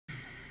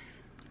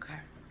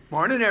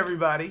Morning,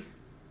 everybody.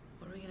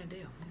 What are we going to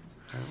do?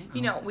 I don't know.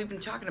 You know, we've been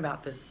talking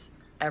about this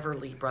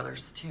Everly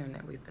Brothers tune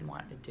that we've been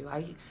wanting to do.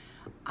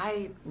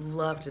 I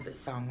loved this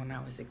song when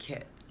I was a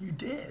kid. You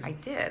did? I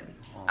did.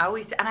 Oh.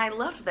 And I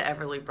loved the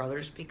Everly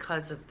Brothers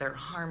because of their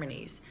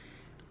harmonies.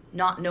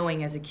 Not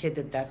knowing as a kid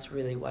that that's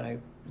really what I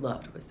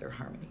loved was their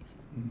harmonies.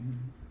 Mm-hmm.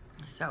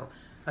 So.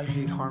 I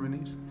hate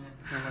harmonies.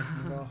 I don't like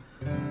them at all.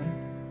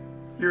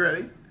 You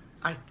ready?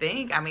 I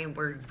mean,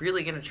 we're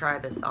really going to try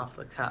this off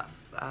the cuff.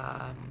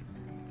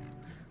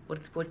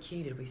 What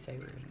key did we say we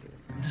were going to do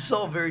this in? This is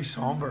all very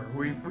somber.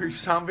 We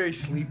sound very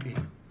sleepy.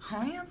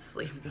 I am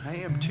sleepy. I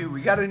am too.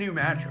 We got a new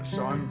mattress,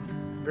 so I'm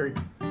very...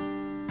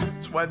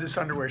 That's why this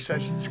underwear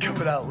session's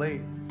coming out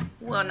late.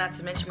 Well, not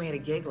to mention we had a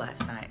gig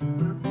last night.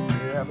 We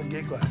did have a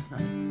gig last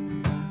night.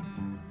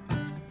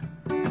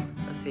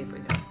 Let's see if we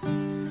do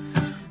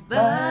it.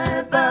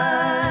 Bye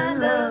bye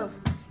love.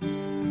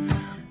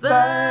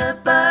 Bye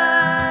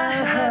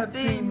bye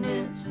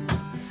happiness.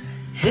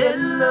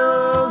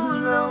 Hello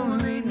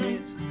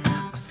loneliness.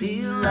 I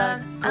feel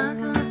like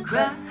I'm gonna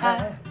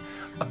cry.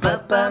 Bye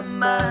bye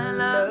my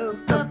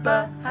love. Bye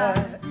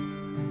bye.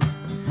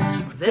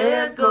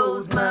 There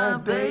goes my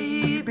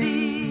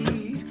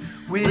baby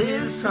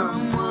with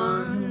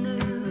someone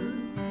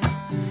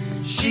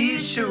new. She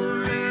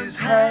sure is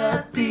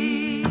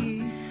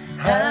happy,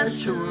 as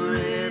sure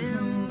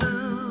am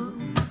blue.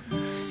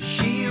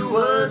 She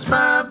was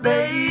my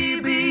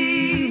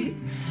baby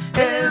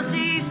as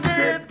he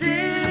stepped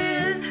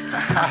in.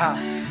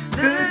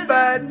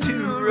 Goodbye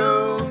to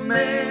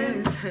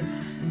romance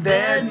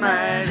that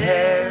might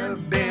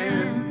have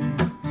been.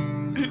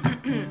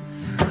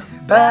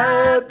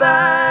 Bye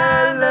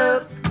bye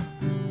love.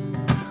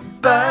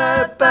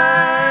 Bye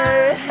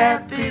bye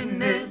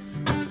happiness.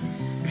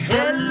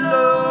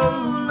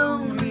 Hello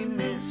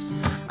loneliness.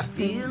 I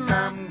feel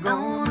I'm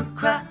gonna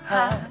cry.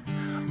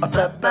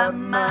 Bye bye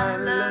my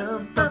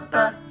love. Bye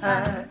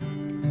bye.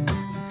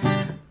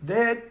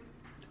 That...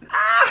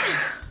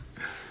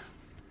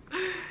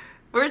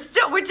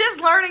 We're just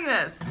learning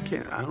this.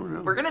 I don't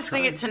know. We're gonna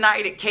sing it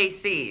tonight at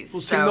KC's.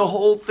 We'll sing the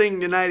whole thing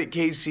tonight at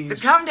KC's. So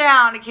come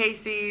down to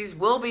KC's.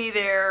 We'll be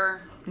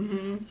there.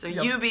 Mm-hmm. So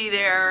Yep. you be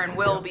there and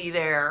we'll be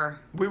there.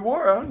 We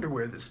wore our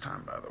underwear this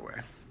time, by the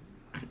way.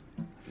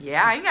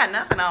 Yeah, I ain't got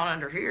nothing on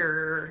under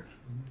here.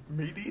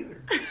 Me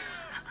neither.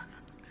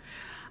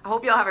 I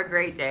hope y'all have a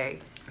great day.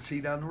 See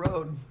you down the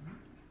road.